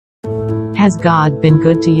Has God been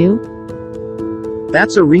good to you?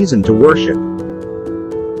 That's a reason to worship.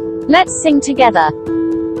 Let's sing together.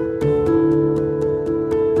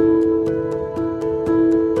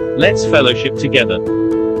 Let's fellowship together.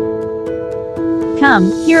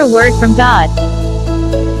 Come, hear a word from God.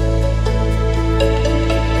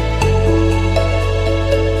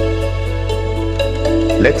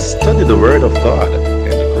 Let's study the Word of God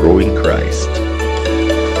and grow in Christ.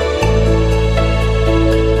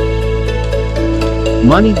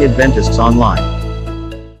 Money Adventists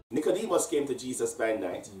Online. Nicodemus came to Jesus by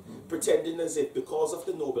night, pretending as if because of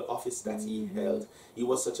the noble office that he held, he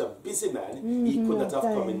was such a busy man, he could not have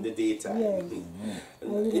come in the daytime.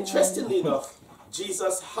 And interestingly enough,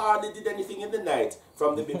 Jesus hardly did anything in the night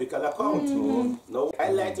from the biblical account. No, I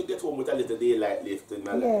like to get home with a little daylight lift in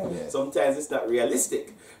my life. Sometimes it's not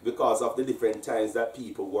realistic because of the different times that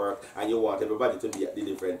people work and you want everybody to be at the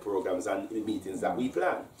different programs and the meetings that we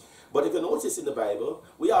plan. But if you notice in the Bible,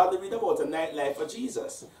 we hardly read about a nightlife for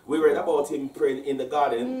Jesus. We read about him praying in the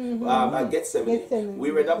garden at Gethsemane. We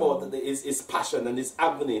read about his passion and his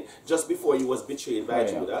agony just before he was betrayed by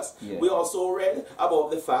Judas. We also read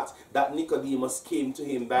about the fact that Nicodemus came to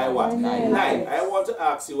him by what? Night. I want to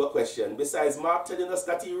ask you a question. Besides Mark telling us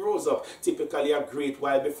that he rose up typically a great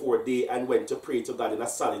while before day and went to pray to God in a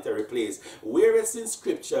solitary place, where else in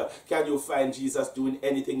Scripture can you find Jesus doing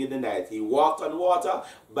anything in the night? He walked on water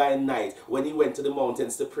by night when he went to the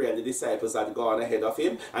mountains to pray, and the disciples had gone ahead of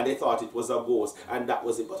him and they thought it was a ghost, and that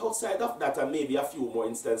was it. But outside of that, and maybe a few more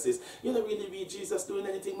instances, you don't really read Jesus doing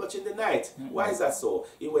anything much in the night. Why is that so?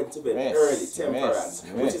 He went to bed early, temperance,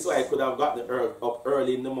 which is why he could have gotten up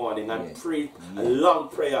early in the morning and prayed a long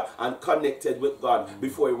prayer and connected with God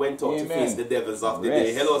before he went out to face the devils of the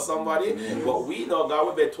day. Hello somebody? But we know God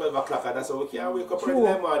will be 12 o'clock, and that's why we can't wake up early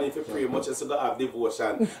in the morning if we pray much as to go have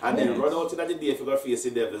devotion and then run out in the day if we go face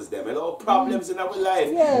the devils them. You know, problems in our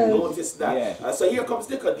life. Notice that. So here comes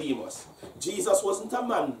Nicodemus. Jesus wasn't a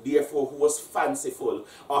man, therefore, who was fanciful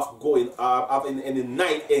of going in a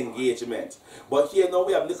night engagement. But here now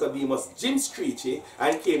we have Nicodemus, Jim Screechy,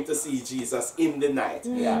 and came to see Jesus in the night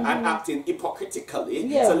and acting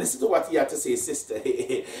hypocritically. So listen to what he had to say, sister.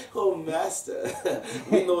 Oh, master,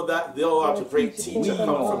 we know that thou art a great teacher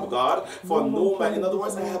come from God, for no man, in other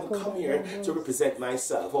words, I haven't come here to represent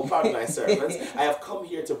myself, or pardon my servants, I have come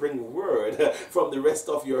here to bring word from the rest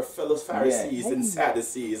of your fellow Pharisees and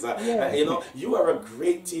Sadducees. You know, you are a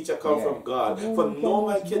great teacher come from God, for no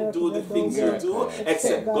man can do the things you do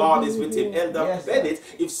except God is with him. Elder Bennett,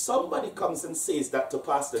 if somebody comes and says that to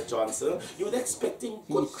Pastor Johnson, you would expect him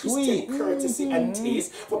good Christian courtesy and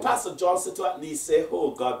taste for Pastor Johnson to at least say,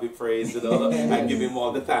 oh, God be praised, you know, and give him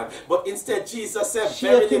all the time. But instead Jesus said,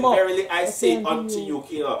 verily, verily, I say unto you,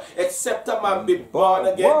 except a man be born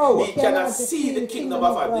again, he cannot see the kingdom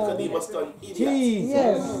of God. Nicodemus turned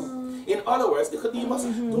idiot. In other words, Nicodemus,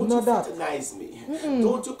 don't you fraternize me.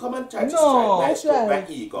 Don't you come and try to strike my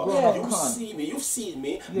ego. You see me, you've seen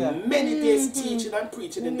me many days teaching and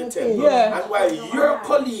preaching in the temple. And while your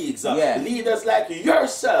colleagues, leaders like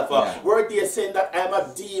yourself, were there saying that I'm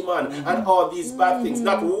a demon and all these bad things,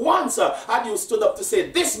 not once had you stood up to say,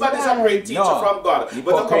 this man is a great teacher from God.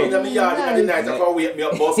 But I come in the yard in the night, I come wake me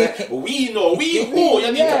up, boss, we know, we who,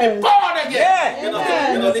 you need to be born again.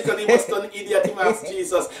 You know, Nicodemus turned idiot, he asked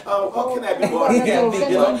Jesus, how can I be born again?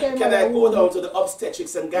 You know, can I go down to the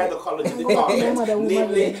obstetrics and gynecology department,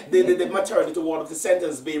 namely the maternity ward of the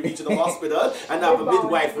Sentence Bay Regional Hospital, and have a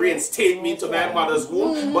midwife reinstate me to my mother's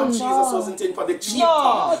womb? But Jesus wasn't in for the cheap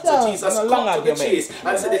part. So Jesus cut to the chase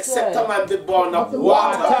and said, except a man be born of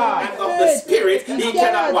water and of the Spirit, he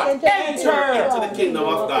cannot what? Enter into the kingdom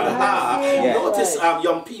of God. Notice,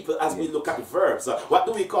 young people, as we look at verbs, what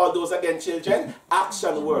do we call those again, children?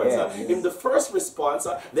 Action words. In the first response,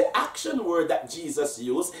 the action word that Jesus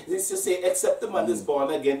used is to say, except the man is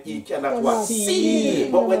born again, he cannot what? See.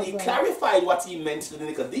 But when he clarified what he meant to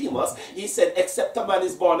Nicodemus, he said, except a man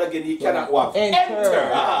is born again, he cannot what?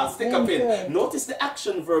 Enter. Stick up in. Notice the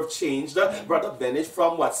action verb changed, Brother Bennett,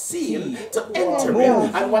 from what? Seeing to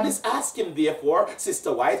entering. And one is asking, therefore,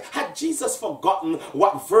 Sister White, had Jesus forgotten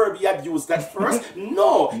what verb he had used at first?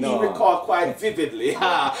 No. He recalled quite vividly.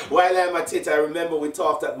 While I'm at it, I remember we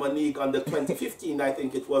talked at Monique on the 2015, I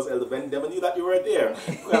think it was, Elder Ben. Never knew that you were there.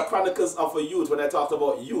 Chronicles of a Youth, when I talked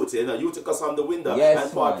about youth, you know, you took us on the window,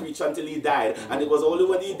 and Paul preached until he died. And it was only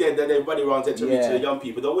when he died that everybody wanted to reach the young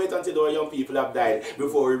people. Don't wait until our young people have died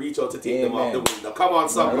before we reach out to take them off the window. Come on,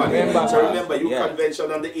 somebody. So remember, you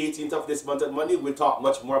convention on the 18th of this month at Monday, we'll talk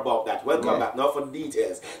much more about that. Welcome back now for the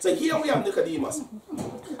details. So here we have Nicodemus.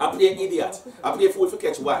 I play idiot. I play fool for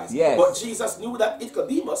catch wise. Yes. But Jesus knew that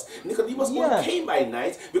Nicodemus only came by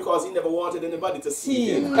night because he never wanted anybody to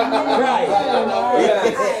see him. Right.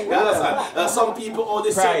 You understand? Some people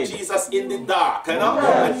only see Jesus in the dark, you know?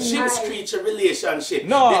 A Jim's creature relationship.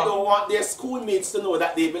 No. They don't want their schoolmates to know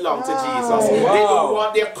that they belong to Jesus. They don't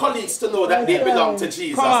want their colleagues to know that they belong to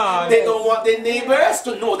Jesus. They don't want their neighbors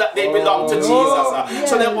to know that they belong to Jesus.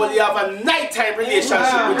 So they only have a nighttime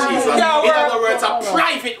relationship with Jesus. In other words, a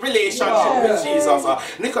private relationship with Jesus.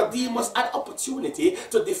 Nicodemus had opportunity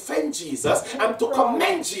to defend Jesus and to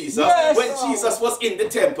commend Jesus when Jesus was in the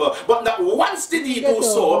temple. But not once did he do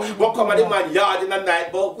so. But come at the man yard in the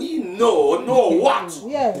night. But we know what?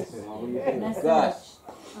 Yes. Gosh.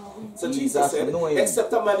 So Jesus said,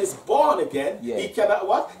 except a man is born again, he cannot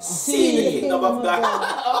what? See the kingdom of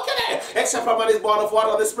God. Okay. Except a man is born of water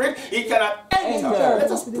of the Spirit, he cannot enter.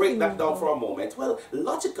 Let us break that down for a moment. Well,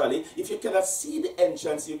 logically, if you cannot see the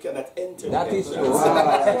entrance, you cannot enter. That is true.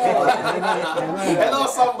 Hello,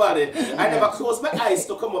 somebody. I never closed my eyes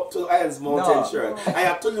to come up to Irons Mountain Church. I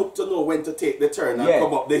have to look to know when to take the turn and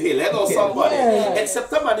come up the hill. Hello, somebody.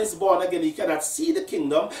 Except a man is born again, he cannot see the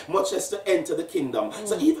kingdom, much less to enter the kingdom.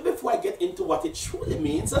 So even before I get into what it truly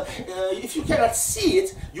means, if you cannot see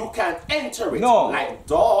it, you can't enter it. No. Like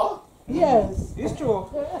door. Yes. It's true.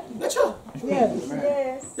 That's true. Yes.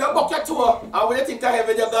 Yes. You book your tour, and when you think of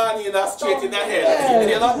heaven, you're gone in straight in the hell.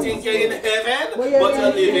 You don't think you're in heaven, but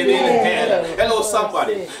you're living in hell. Hello,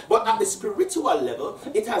 somebody. But at the spiritual level,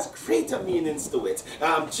 it has greater meanings to it.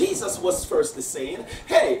 Jesus was firstly saying,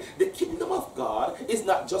 hey, the kingdom of God is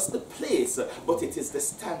not just the place, but it is the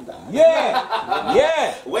standard. Yeah.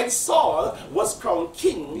 Yeah. When Saul was crowned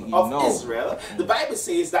king of Israel, the Bible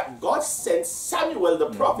says that God sent Samuel the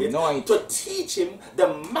prophet to teach him the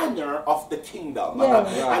manner of the kingdom.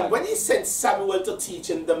 And when he sent Samuel to teach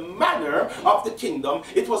him the manner of the kingdom,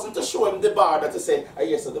 it wasn't to show him the border to say,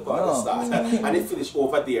 yes, the border starts and it finished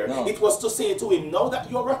over there. It was to say to him, now that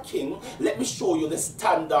you're a king, let me show you the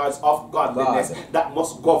standards of godliness that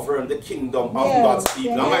must govern the kingdom of God's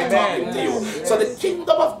people. Am I talking to you? So the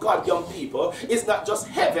kingdom of God, young people, is not just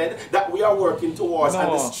heaven that we are working towards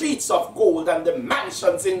and the streets of gold and the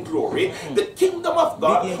mansions in glory. The kingdom of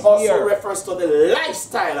God also refers to the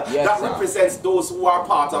lifestyle that represents those who are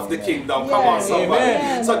part of the kingdom. Come on,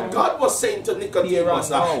 somebody. So God was saying to Nicodemus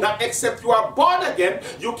that except you are born again,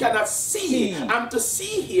 you cannot see. And to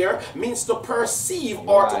see here means to perceive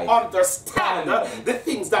or to understand the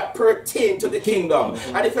things that pertain to the kingdom.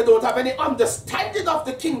 And if you don't have any understanding of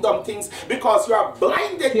the kingdom things because you are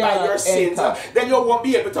blinded by your sins, then you won't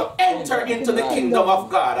be able to enter into the kingdom of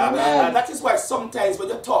God. And that is why sometimes when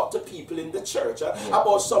you talk to people in the church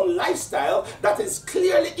about some lifestyle that is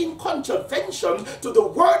clearly in contravention to the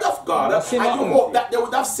word of God, and you hope that they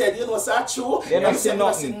would have said, you know, it's true. They don't see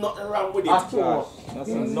nothing wrong with it. It's true.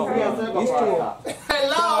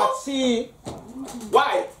 Hello? See.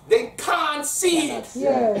 Why? They can't see it.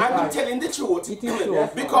 And I'm telling the truth.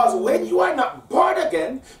 Because when you are not born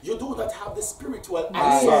again, you do not have the spiritual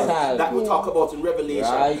answer that we talk about in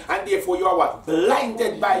Revelation. And therefore you are what?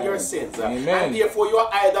 Blinded by your sins. And therefore you are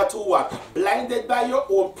either to what? Blinded by your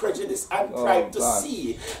own prejudice and pride to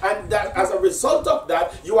see. And that as a result of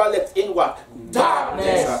that, you are left in what?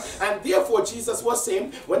 Darkness. And therefore Jesus was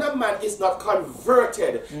saying, when a man is not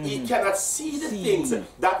converted, he cannot see the things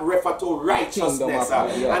that refer to righteousness.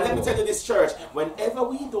 And let me tell you this, church, whenever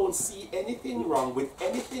we don't see anything wrong with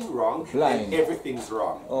anything wrong, then everything's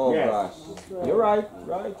wrong. Oh gosh. You're right.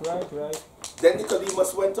 Then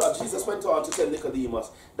Jesus went on to tell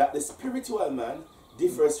Nicodemus that the spiritual man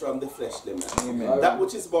differs from the fleshly man. That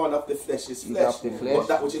which is born of the flesh is flesh, but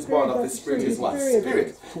that which is born of the spirit is what?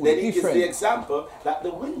 Spirit. Then he gives the example that the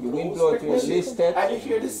wind blows and you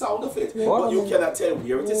hear the sound of it, but you cannot tell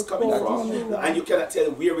where it is coming from, and you cannot tell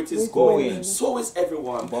where it is going. So is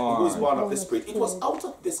everyone who is born of the spirit. It was out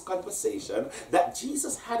of this conversation that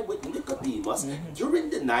Jesus had with Nicodemus during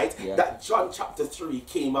the night that John chapter 3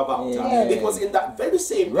 came about. It was in that very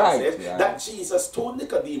same passage that Jesus told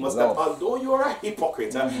Nicodemus that although you are a hypocrite,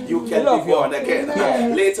 you can be born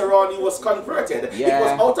again. Later on he was converted. It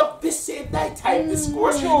was out of this same nighttime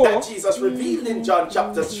discourse that Jesus revealed in John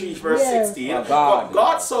chapter 3 verse 16. For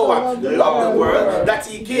God so loved the world that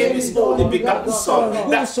he gave his only begotten Son,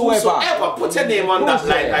 that whosoever put a name on that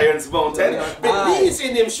line Irons Mountain believes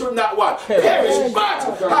in him should not what? Perish, but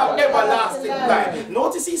have everlasting life.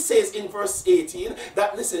 Notice he says in verse 18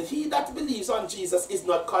 that listen, he that believes on Jesus is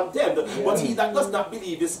not condemned, but he that does not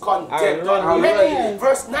believe is condemned already. Yes.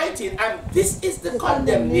 verse 19, and this is the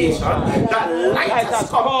condemnation that light has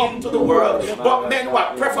come into the world, but men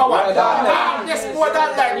what? Prefer what? Darkness more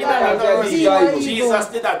than light. In other words, Jesus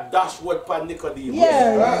did a dashboard for Nicodemus.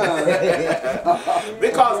 Yes.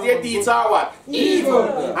 Because their deeds are what? Evil.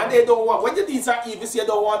 And they don't want, when the deeds are evil, you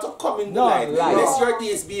don't want to come in the light. Let your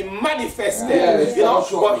deeds be manifested. You know,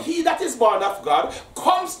 but he that is born of God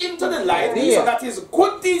comes into the light so that his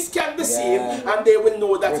good deeds can be seen, and they will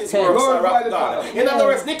know that his works are of God. In other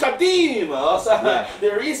words, Nicodemus,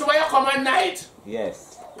 the reason why you come at night,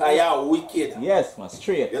 Yes. because you are wicked. Yes, man,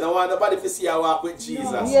 straight. You don't want nobody to see you walk with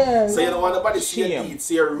Jesus. Yes. So you don't want nobody to see your deeds.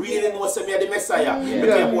 So you really know you're the Messiah.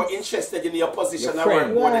 Because you're more interested in your position at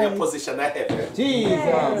work more than your position at heaven.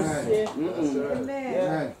 Jesus.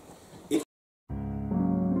 Amen.